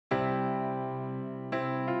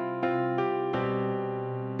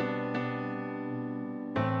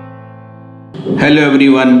Hello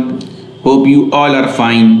everyone, hope you all are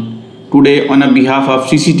fine. Today on a behalf of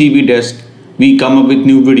CCTV desk, we come up with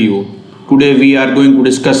new video. Today we are going to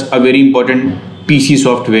discuss a very important PC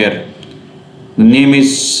software. The name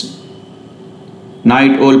is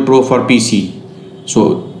Night Owl Pro for PC.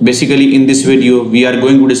 So basically in this video we are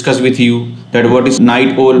going to discuss with you that what is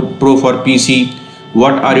Night Owl Pro for PC,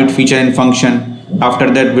 what are its feature and function.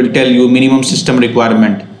 After that we'll tell you minimum system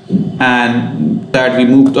requirement, and that we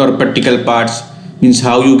move to our practical parts, means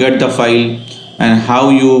how you get the file and how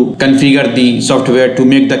you configure the software to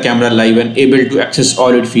make the camera live and able to access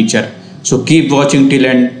all its feature. So keep watching till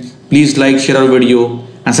end. Please like, share our video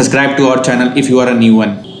and subscribe to our channel if you are a new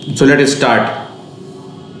one. So let us start.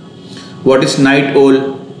 What is Night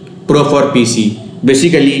Owl Pro for PC?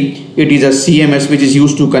 Basically it is a CMS which is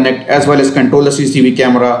used to connect as well as control the CCTV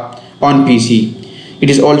camera on PC. It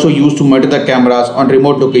is also used to monitor the cameras on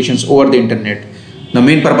remote locations over the internet. The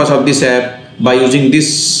main purpose of this app, by using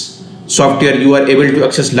this software you are able to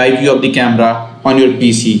access live view of the camera on your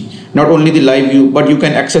PC. Not only the live view, but you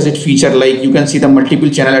can access its feature like you can see the multiple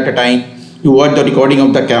channel at a time. You watch the recording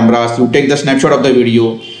of the cameras, you take the snapshot of the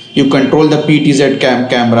video, you control the PTZ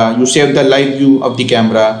camera, you save the live view of the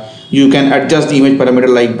camera, you can adjust the image parameter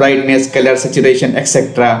like brightness, color, saturation,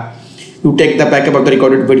 etc. You take the backup of the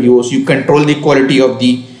recorded videos, you control the quality of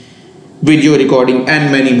the video recording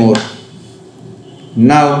and many more.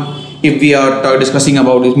 Now if we are discussing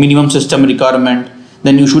about this minimum system requirement,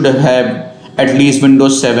 then you should have at least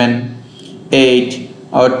Windows 7, 8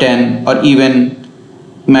 or 10 or even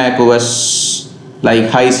Mac OS like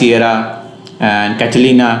High Sierra and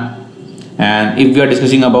Catalina. And if we are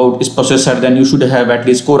discussing about its processor, then you should have at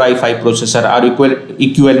least Core i5 processor or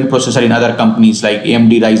equivalent processor in other companies like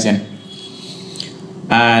AMD Ryzen.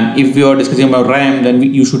 And if we are discussing about RAM, then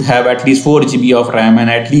you should have at least 4 GB of RAM and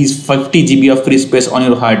at least 50 GB of free space on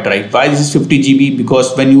your hard drive. Why this is 50 GB?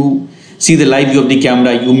 Because when you see the live view of the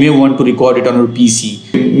camera, you may want to record it on your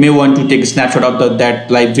PC. You may want to take a snapshot of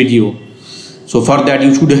that live video. So for that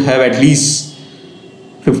you should have at least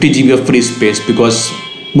 50 GB of free space, because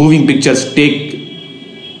moving pictures take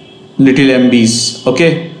little MBs.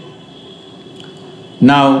 Okay.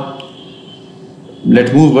 Now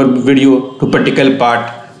let's move our video to practical part,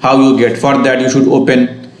 how you get. For that you should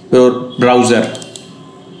open your browser.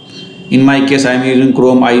 In my case I am using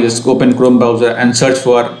Chrome. I just open Chrome browser and search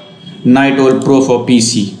for Night Owl Pro for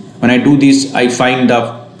PC. When I do this, I find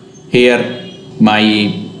here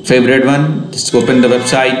my favorite one. Just open the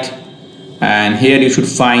website and here you should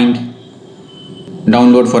find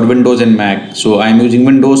download for Windows and Mac. So I am using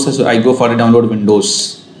Windows, so I go for the download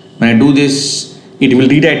Windows. When I do this, it will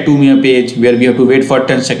redirect to me a page where we have to wait for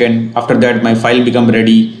 10 seconds. After that my file become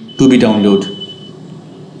ready to be downloaded.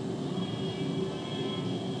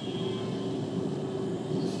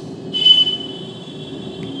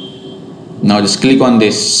 Now just click on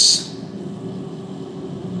this.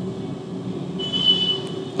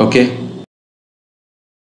 Okay.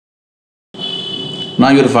 Now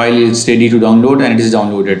your file is ready to download and it is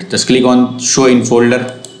downloaded. Just click on show in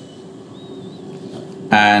folder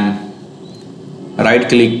and right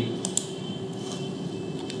click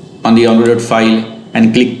on the downloaded file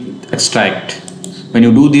and click extract. When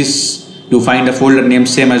you do this, you find a folder name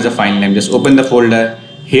same as the file name. Just open the folder.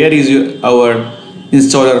 Here is our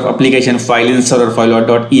installer of application file, installer file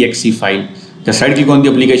or .exe file. Just right click on the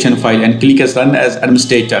application file and click as run as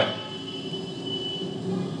administrator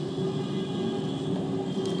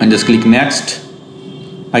and just click next.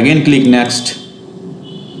 Again click next.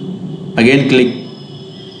 Again click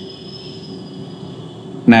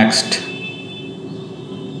next.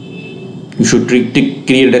 You should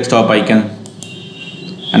create a desktop icon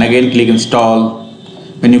and again click install.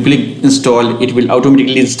 When you click install, it will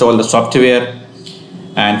automatically install the software,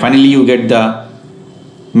 and finally you get the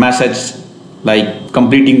message like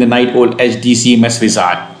completing the Night Owl HD CMS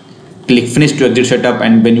wizard. Click finish to exit setup,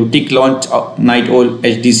 and when you tick launch Night Owl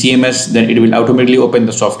HD CMS, then it will automatically open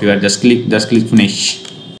the software. Just click finish.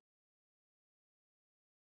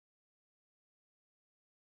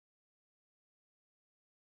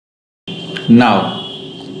 Now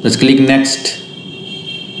just click next.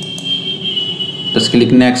 Just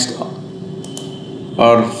click next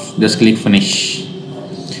or just click finish.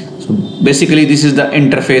 So basically this is the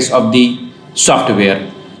interface of the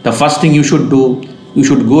software. The first thing you should do, you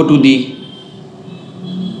should go to the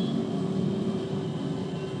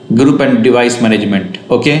group and device management.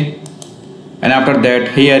 Okay, and after that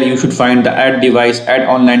here you should find the add device, add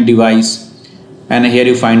online device, and here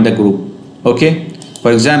you find the group. Okay,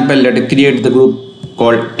 for example, let us create the group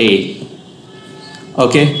called A.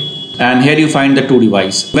 Okay, and here you find the two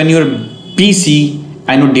devices. When your PC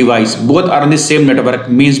I know device, both are on the same network,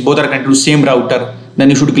 means both are connected to same router, then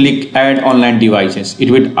you should click add online devices. It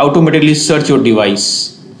will automatically search your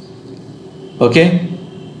device. Okay,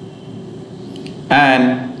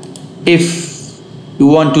 and if you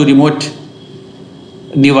want to remote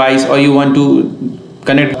device or you want to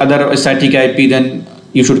connect other static IP, then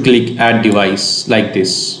you should click add device like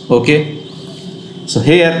this. Okay, so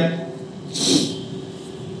here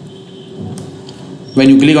when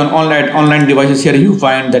you click on online devices, here you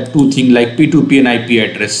find that two things like P2P and IP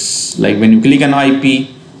address. Like when you click on IP,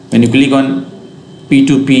 when you click on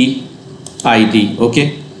P2P ID.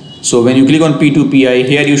 Okay, so when you click on P2P,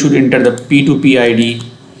 here you should enter the P2P ID,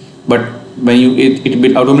 but when you it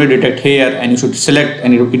will automatically detect here, and you should select,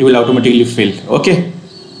 and it will automatically fill. Okay,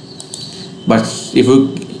 but if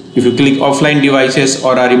you click offline devices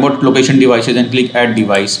or a remote location devices and click add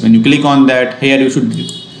device, when you click on that, here you should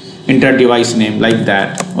enter device name like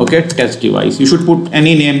that. Okay, test device. You should put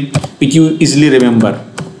any name which you easily remember,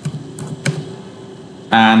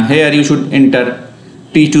 and here you should enter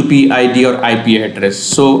P2P ID or IP address.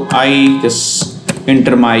 So I just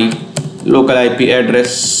enter my local IP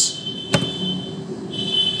address,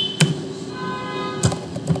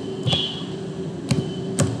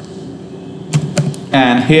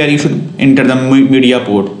 and here you should enter the media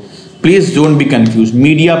port. Please don't be confused.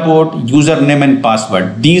 Media port, username and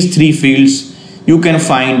password. These three fields you can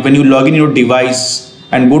find when you log in your device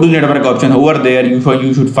and go to the network option. Over there you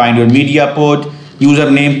should find your media port,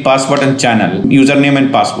 username, password and channel. Username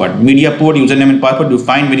and password. Media port, username and password you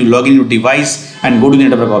find when you log in your device and go to the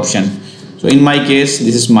network option. So in my case,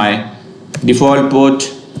 this is my default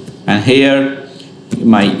port, and here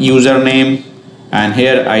my username, and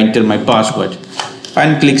here I enter my password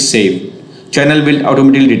and click save. Channel will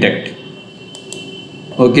automatically detect.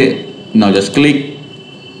 Okay, now just click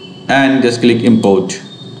and just click import.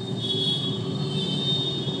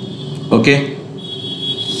 Okay,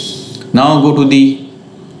 now go to the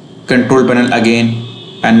control panel again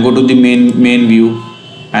and go to the main view,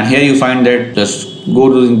 and here you find that just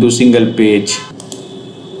go into single page,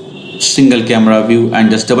 single camera view,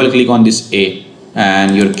 and just double click on this A,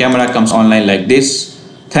 and your camera comes online like this.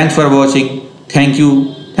 Thanks for watching. Thank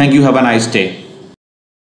you. Have a nice day.